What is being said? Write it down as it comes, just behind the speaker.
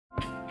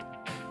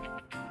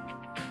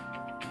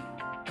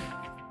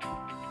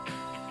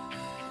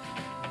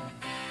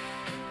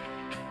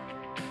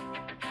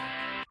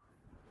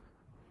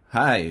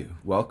Hi,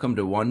 welcome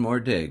to One More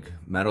Dig,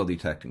 Metal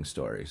Detecting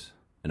Stories,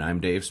 and I'm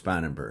Dave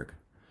Spanenberg.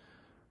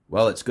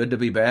 Well, it's good to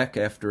be back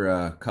after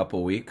a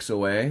couple weeks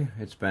away.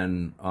 It's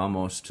been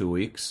almost 2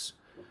 weeks.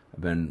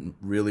 I've been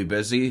really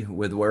busy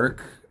with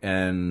work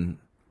and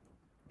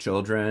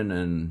children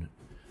and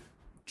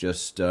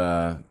just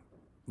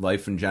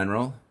life in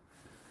general.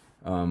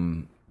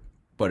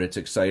 But it's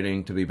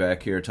exciting to be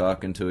back here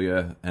talking to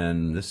you,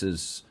 and this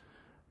is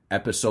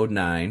episode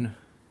 9,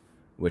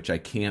 which I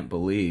can't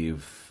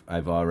believe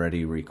I've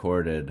already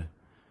recorded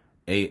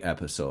 8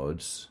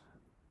 episodes,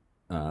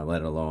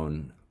 let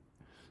alone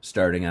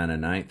starting on a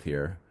 9th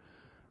here.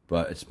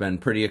 But it's been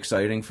pretty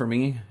exciting for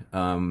me.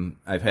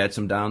 I've had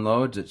some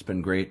downloads. It's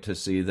been great to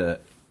see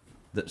that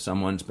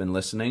someone's been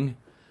listening.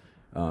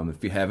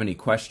 If you have any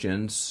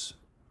questions,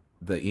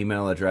 the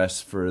email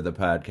address for the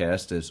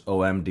podcast is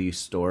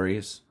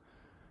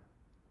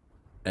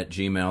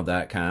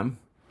omdstories@gmail.com.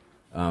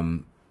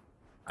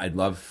 I'd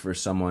love for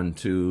someone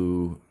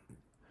to,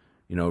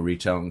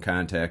 reach out and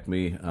contact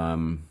me,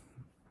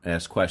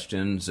 ask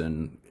questions,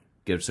 and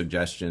give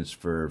suggestions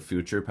for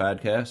future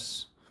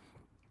podcasts.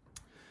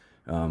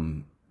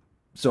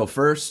 So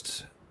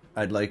first,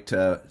 I'd like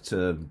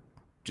to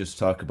just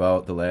talk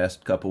about the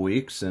last couple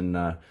weeks, and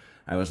I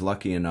was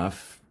lucky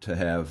enough to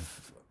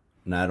have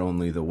not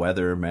only the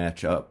weather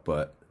match up,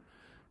 but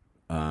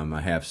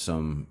I have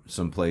some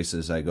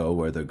places I go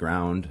where the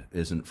ground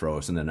isn't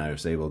frozen, and I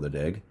was able to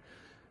dig.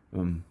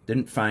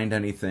 Didn't find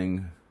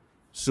anything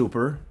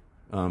super,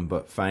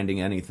 but finding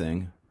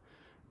anything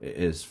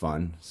is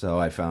fun. So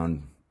I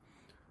found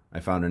an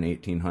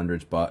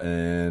 1800s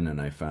button, and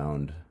I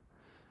found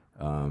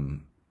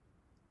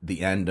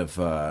the end of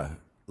a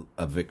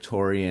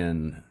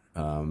Victorian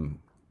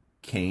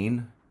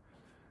cane,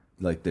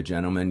 like the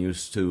gentleman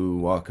used to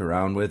walk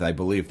around with. I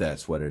believe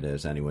that's what it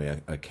is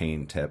anyway, a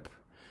cane tip.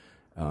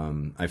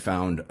 I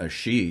found a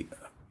sheet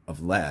of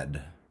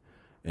lead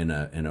in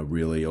a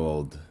really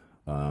old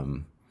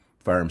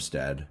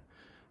farmstead,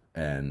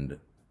 and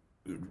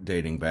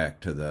dating back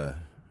to the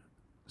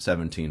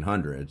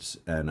 1700s.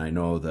 And I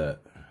know that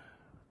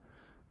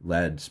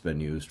lead's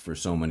been used for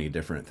so many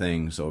different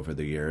things over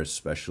the years,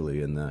 especially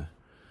in the,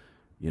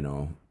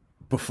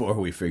 before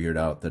we figured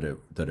out that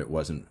it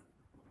wasn't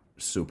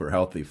super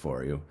healthy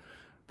for you.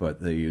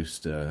 But they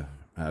used to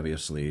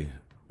obviously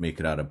make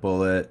it out of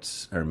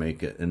bullets, or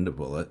make it into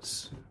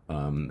bullets.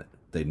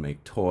 They'd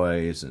make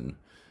toys and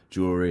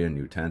jewelry and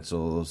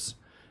utensils.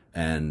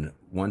 And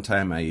one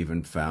time I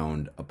even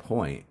found a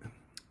point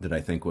that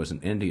I think was an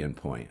Indian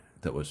point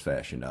that was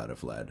fashioned out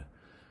of lead.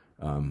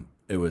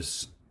 It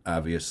was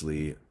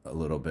obviously a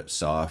little bit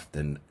soft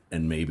and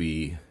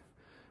maybe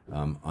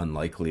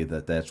unlikely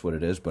that that's what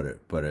it is, but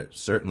it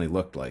certainly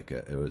looked like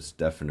it. It was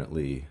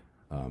definitely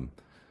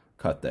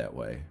cut that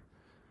way.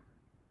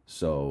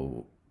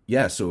 So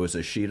it was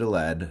a sheet of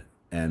lead,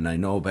 and I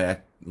know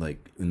back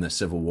like in the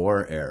Civil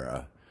War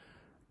era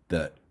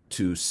that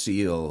to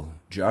seal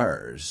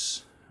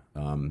jars,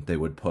 they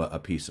would put a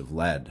piece of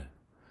lead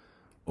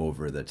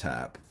over the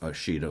top, a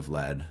sheet of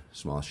lead,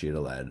 small sheet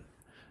of lead.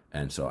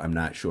 And so I'm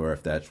not sure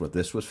if that's what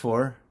this was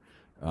for.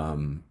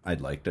 I'd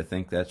like to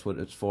think that's what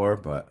it's for,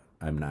 but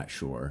I'm not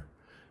sure.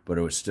 But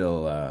it was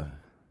still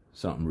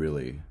something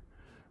really,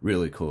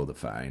 really cool to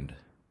find.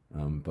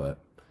 But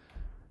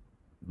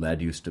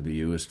lead used to be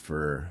used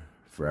for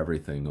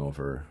everything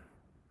over,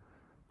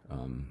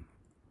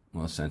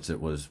 since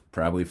it was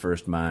probably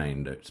first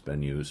mined, it's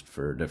been used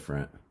for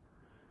different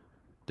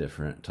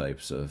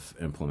types of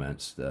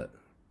implements that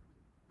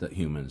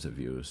humans have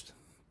used.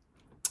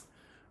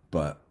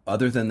 But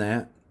other than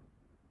that,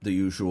 the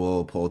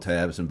usual pull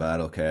tabs and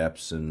bottle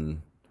caps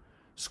and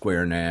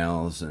square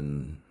nails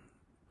and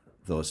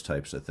those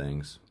types of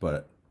things.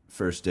 But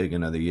first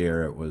digging of the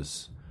year, it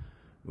was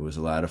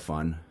a lot of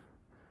fun.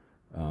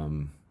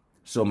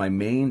 So my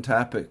main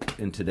topic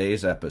in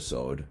today's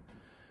episode,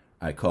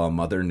 I call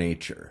Mother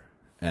Nature,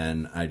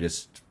 and I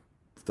just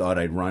thought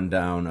I'd run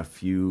down a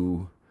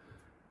few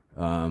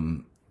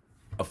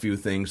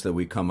things that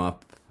we come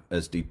up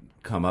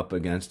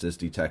against as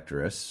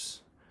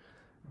detectorists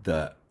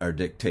that are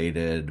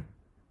dictated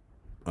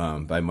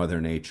by Mother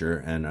Nature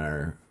and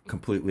are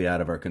completely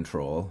out of our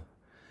control,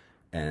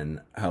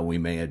 and how we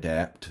may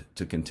adapt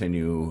to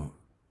continue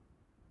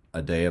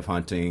a day of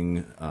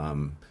hunting.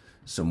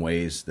 Some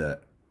ways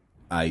that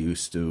I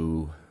used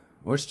to,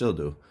 or still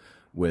do,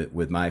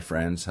 with my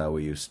friends, how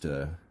we used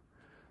to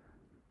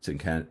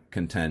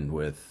contend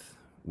with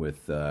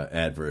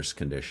adverse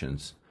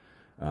conditions.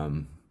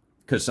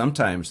 Because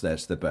sometimes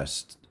that's the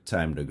best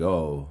time to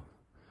go,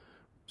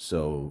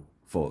 so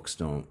folks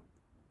don't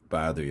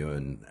bother you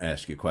and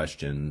ask you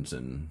questions,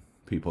 and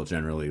people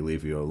generally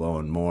leave you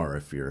alone more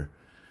if you're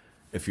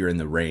in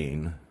the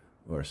rain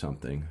or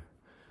something.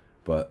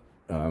 But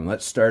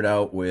let's start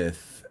out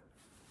with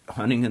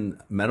hunting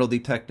and metal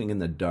detecting in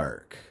the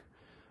dark.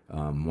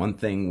 One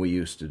thing we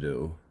used to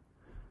do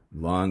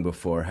long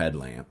before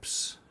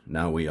headlamps.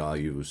 Now we all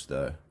use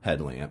the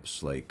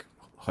headlamps like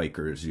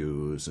hikers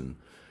use, and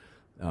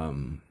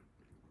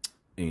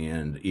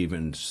and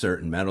even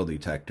certain metal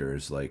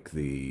detectors like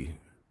the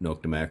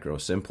Nokta Macro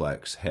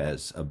Simplex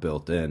has a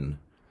built-in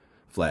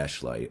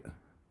flashlight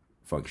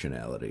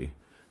functionality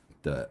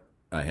that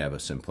I have a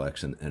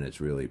Simplex, and it's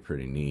really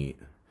pretty neat.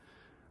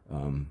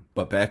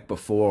 But back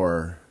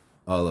before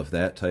all of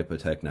that type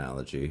of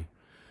technology,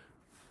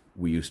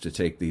 we used to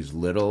take these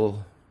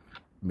little,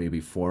 maybe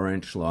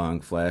 4-inch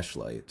long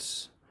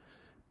flashlights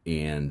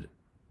and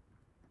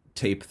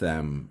tape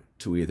them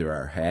to either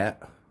our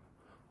hat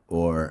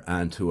or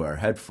onto our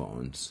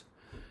headphones.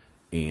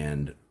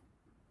 And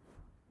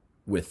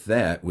with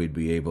that, we'd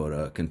be able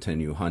to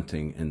continue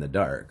hunting in the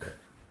dark.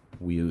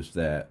 We used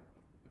that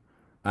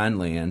on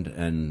land,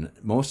 and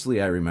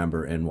mostly I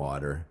remember in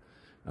water.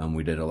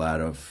 We did a lot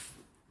of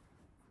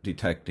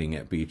detecting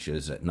at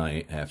beaches at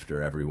night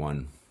after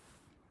everyone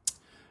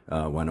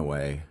went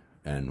away,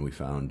 and we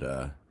found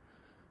that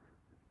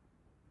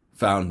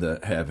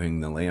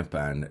having the lamp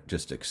on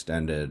just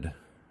extended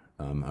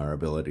our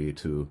ability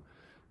to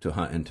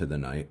hunt into the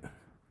night.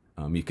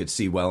 You could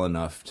see well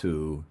enough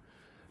to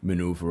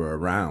maneuver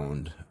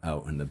around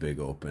out in the big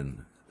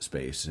open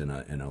space in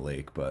a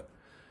lake, but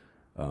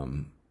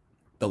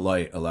the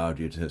light allowed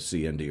you to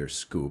see into your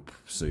scoop,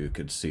 so you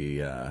could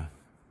see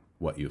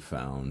what you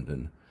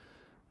found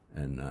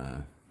and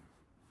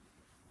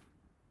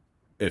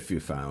if you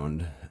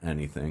found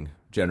anything.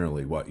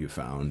 Generally, what you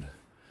found.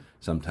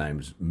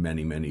 Sometimes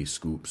many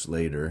scoops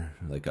later,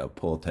 like a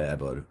pull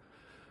tab,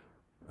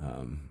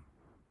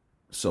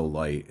 so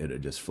light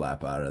it'd just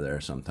flap out of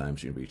there.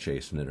 Sometimes you'd be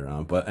chasing it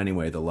around. But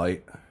anyway, the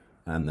light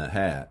on the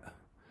hat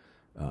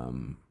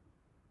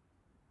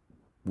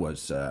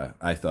was,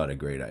 I thought, a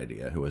great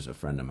idea. Who was a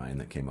friend of mine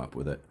that came up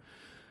with it.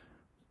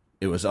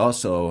 It was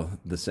also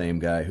the same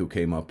guy who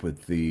came up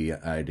with the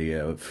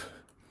idea of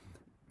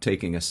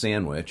taking a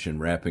sandwich and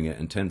wrapping it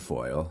in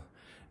tinfoil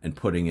and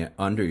putting it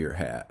under your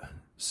hat.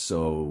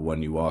 So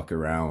when you walk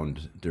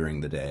around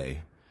during the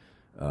day,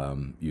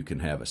 you can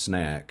have a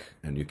snack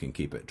and you can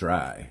keep it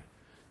dry.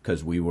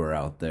 Because we were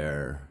out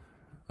there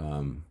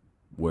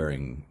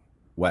wearing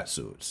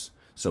wetsuits,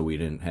 so we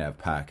didn't have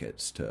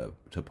pockets to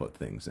put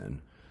things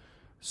in.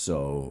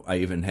 So I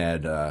even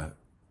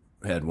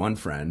had one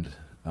friend,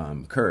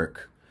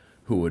 Kirk,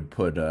 who would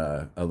put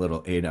a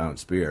little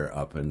 8-ounce beer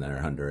up in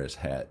there under his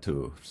hat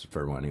too,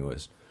 for when he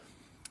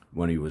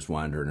was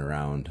wandering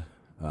around.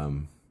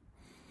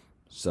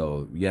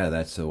 So yeah,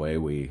 that's the way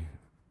we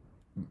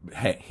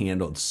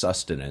handled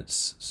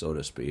sustenance, so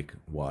to speak,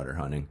 water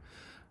hunting.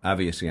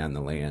 Obviously, on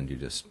the land, you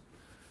just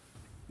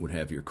would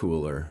have your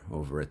cooler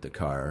over at the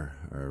car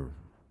or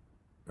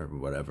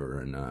whatever,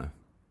 and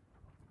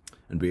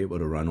be able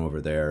to run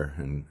over there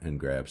and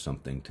grab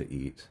something to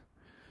eat.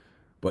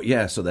 But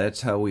yeah, so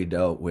that's how we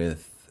dealt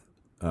with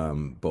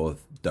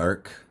both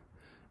dark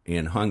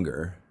and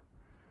hunger.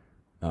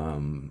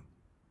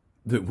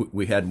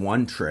 We had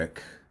one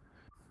trick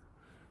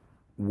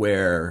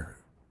where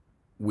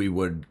we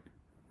would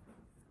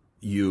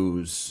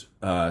use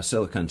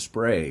silicone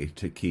spray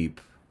to keep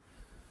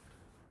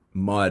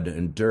mud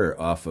and dirt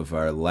off of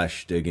our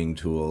lesh digging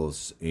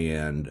tools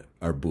and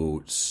our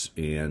boots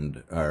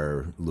and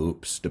our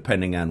loops,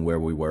 depending on where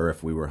we were.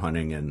 If we were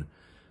hunting in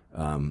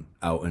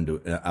out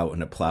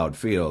in a plowed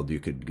field, you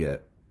could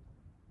get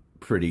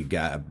pretty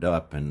gabbed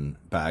up and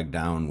bogged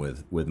down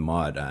with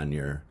mud on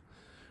your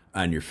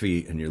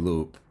feet and your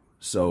loop.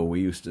 So we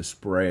used to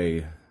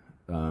spray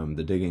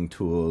the digging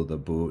tool, the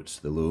boots,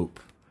 the loop,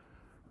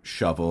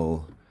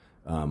 shovel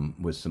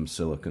with some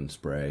silicone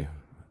spray.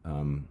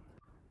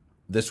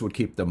 This would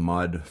keep the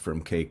mud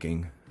from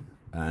caking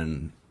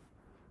on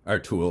our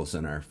tools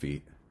and our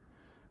feet.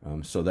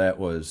 So that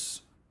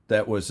was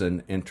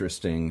an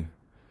interesting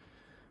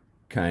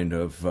kind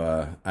of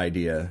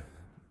idea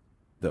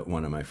that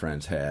one of my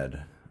friends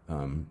had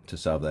to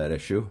solve that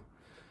issue.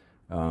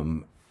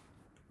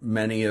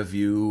 Many of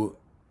you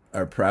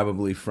are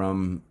probably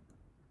from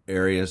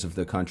areas of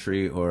the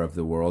country or of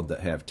the world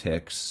that have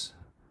ticks.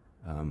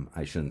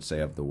 I shouldn't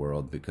say of the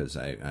world because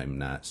I'm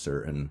not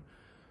certain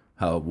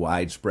how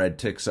widespread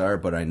ticks are,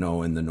 but I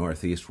know in the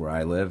Northeast where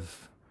I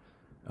live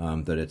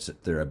that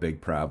they're a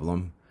big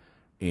problem.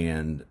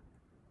 And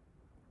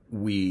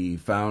we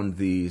found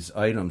these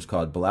items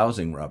called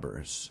blousing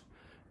rubbers.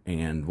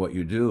 And what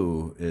you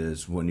do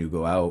is when you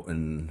go out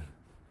and,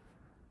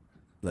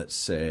 let's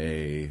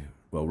say,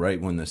 well, right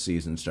when the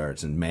season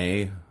starts in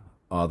May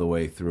all the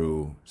way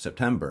through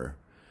September,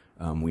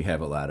 we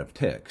have a lot of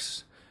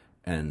ticks.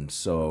 And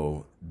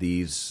so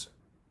these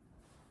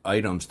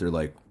items, they're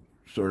like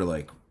sort of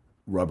like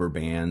rubber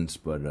bands,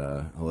 but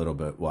a little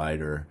bit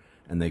wider,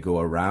 and they go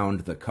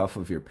around the cuff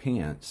of your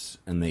pants,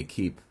 and they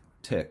keep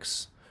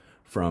ticks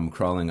from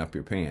crawling up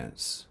your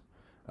pants,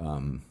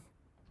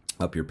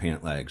 up your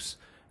pant legs,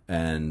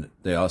 and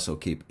they also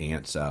keep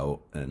ants out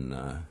and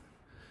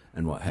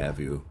what have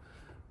you.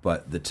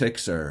 But the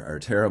ticks are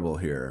terrible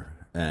here,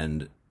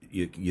 and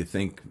you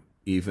think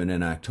even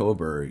in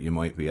October you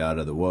might be out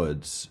of the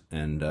woods,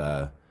 and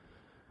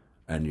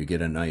you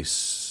get a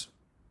nice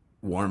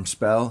warm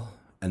spell,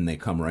 and they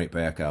come right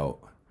back out.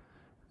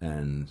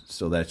 And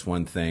so that's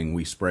one thing.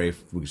 We spray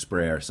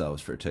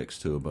ourselves for ticks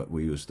too, but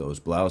we use those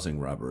blousing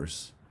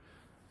rubbers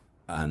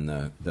on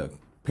the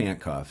pant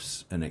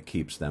cuffs, and it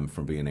keeps them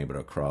from being able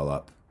to crawl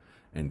up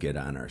and get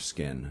on our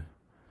skin.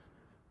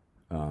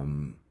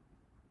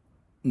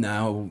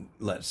 Now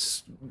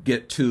let's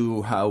get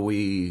to how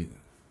we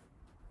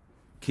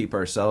keep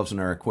ourselves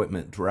and our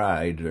equipment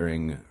dry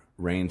during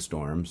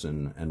rainstorms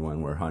and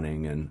when we're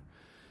hunting and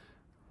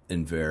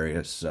in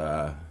various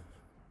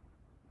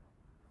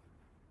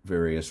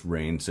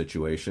rain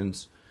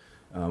situations.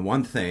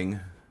 One thing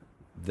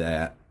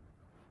that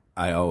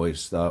I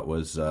always thought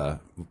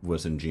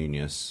was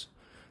ingenious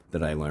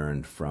that I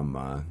learned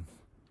from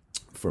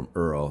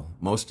Earl.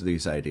 Most of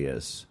these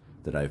ideas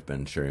that I've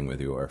been sharing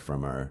with you are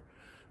from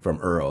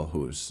Earl,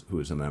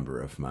 who's a member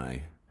of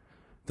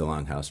the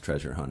Longhouse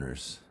Treasure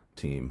Hunters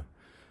team.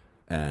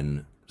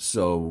 And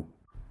so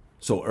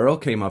Earl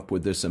came up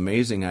with this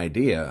amazing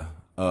idea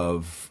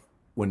of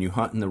when you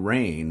hunt in the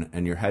rain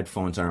and your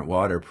headphones aren't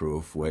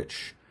waterproof,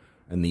 which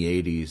in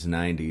the 80s,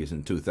 90s,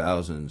 and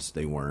 2000s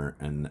they weren't,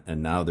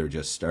 and now they're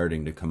just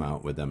starting to come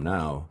out with them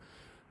now,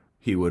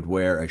 he would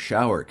wear a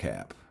shower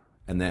cap,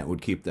 and that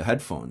would keep the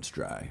headphones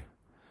dry.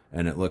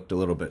 And it looked a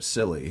little bit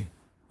silly,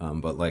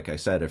 but like I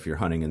said, if you're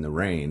hunting in the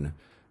rain,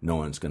 no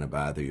one's going to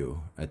bother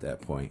you at that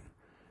point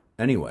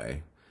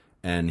anyway.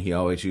 And he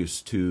always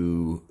used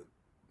to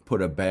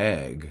put a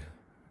bag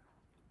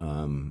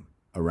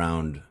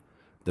around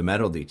the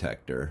metal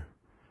detector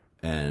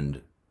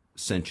and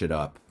cinch it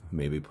up,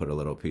 maybe put a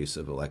little piece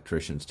of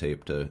electrician's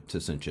tape to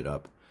cinch it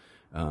up,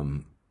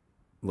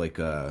 like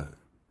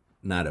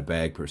not a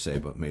bag per se,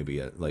 but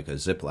maybe like a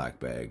Ziploc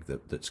bag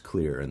that's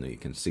clear and that you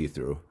can see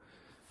through.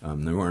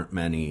 There weren't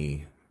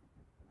many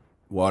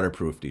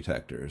waterproof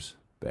detectors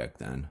back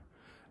then,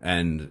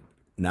 and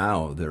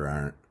now there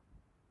aren't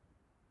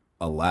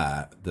a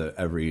lot.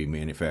 Every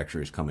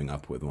manufacturer is coming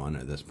up with one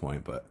at this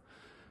point, but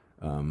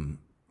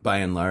by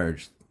and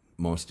large,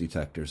 most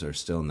detectors are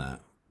still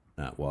not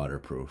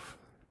waterproof.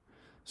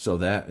 So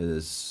that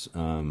is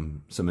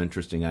some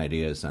interesting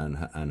ideas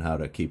on how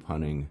to keep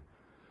hunting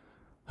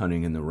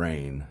in the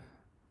rain.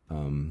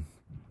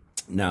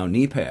 Now,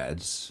 knee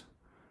pads,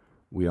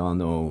 we all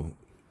know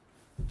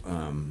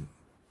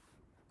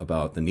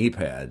about the knee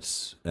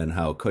pads and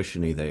how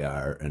cushiony they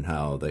are and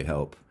how they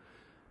help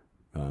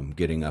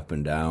getting up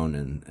and down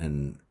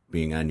and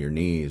being on your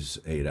knees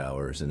 8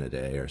 hours in a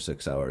day or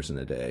 6 hours in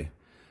a day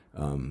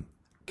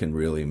can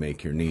really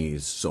make your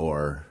knees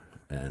sore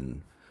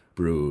and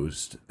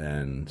bruised.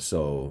 And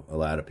so a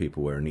lot of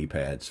people wear knee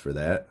pads for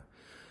that.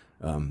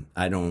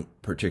 I don't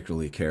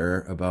particularly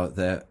care about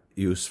that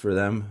use for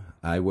them.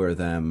 I wear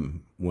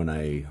them when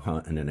I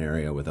hunt in an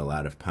area with a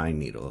lot of pine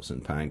needles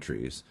and pine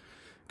trees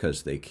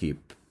because they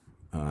keep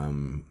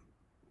my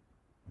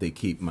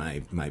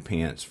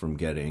pants from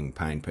getting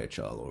pine pitch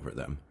all over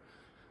them.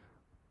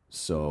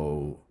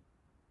 So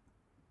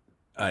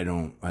I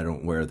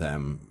don't wear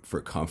them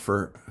for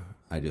comfort.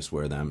 I just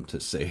wear them to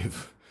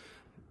save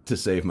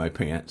my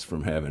pants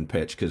from having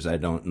pitch, because I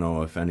don't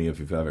know if any of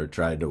you've ever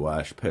tried to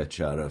wash pitch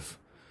out of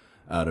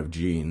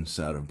jeans,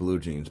 out of blue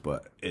jeans,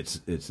 but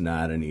it's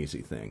not an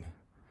easy thing.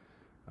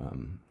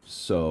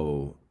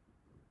 So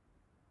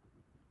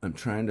I'm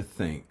trying to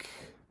think.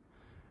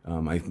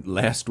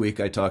 Last week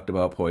I talked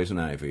about poison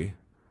ivy,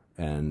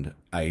 and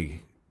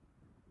I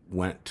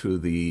went to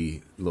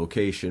the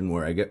location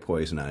where I get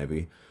poison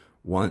ivy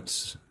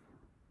once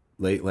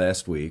late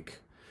last week,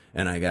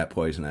 and I got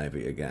poison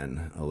ivy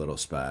again, a little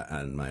spot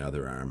on my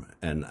other arm,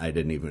 and I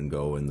didn't even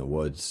go in the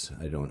woods.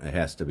 It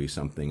has to be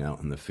something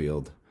out in the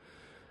field.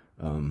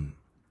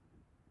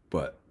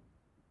 But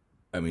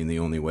I mean, the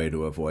only way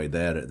to avoid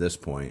that at this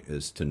point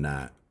is to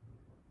not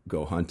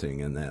go hunting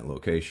in that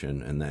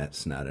location, and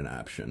that's not an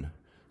option.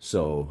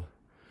 So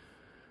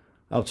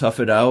I'll tough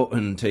it out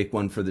and take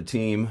one for the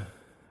team.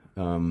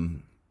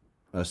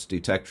 Us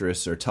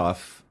detectorists are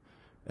tough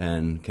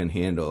and can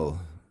handle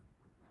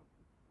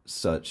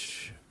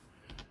such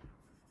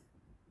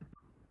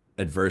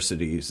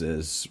adversities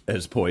as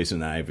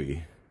poison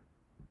ivy.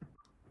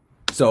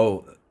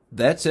 So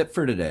that's it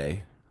for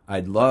today.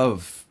 I'd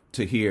love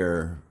to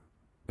hear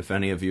if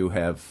any of you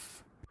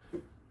have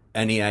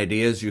any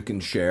ideas you can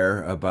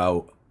share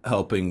about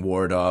helping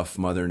ward off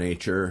Mother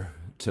Nature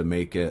to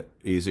make it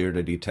easier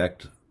to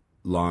detect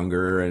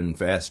longer and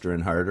faster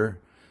and harder.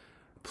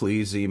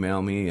 Please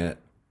email me at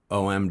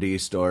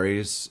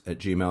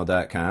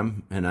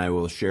omdstories@gmail.com, and I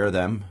will share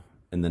them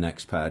in the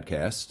next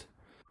podcast.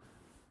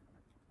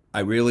 I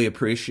really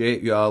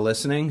appreciate you all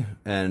listening,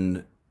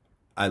 and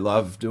I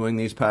love doing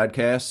these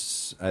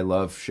podcasts. I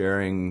love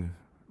sharing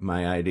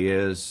my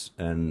ideas,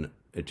 and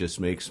it just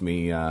makes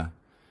me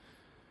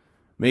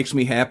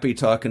happy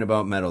talking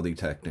about metal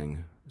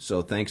detecting.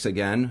 So thanks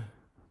again.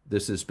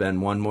 This has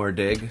been One More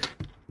Dig,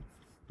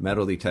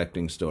 Metal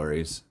Detecting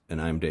Stories,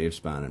 and I'm Dave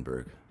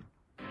Spanenberg.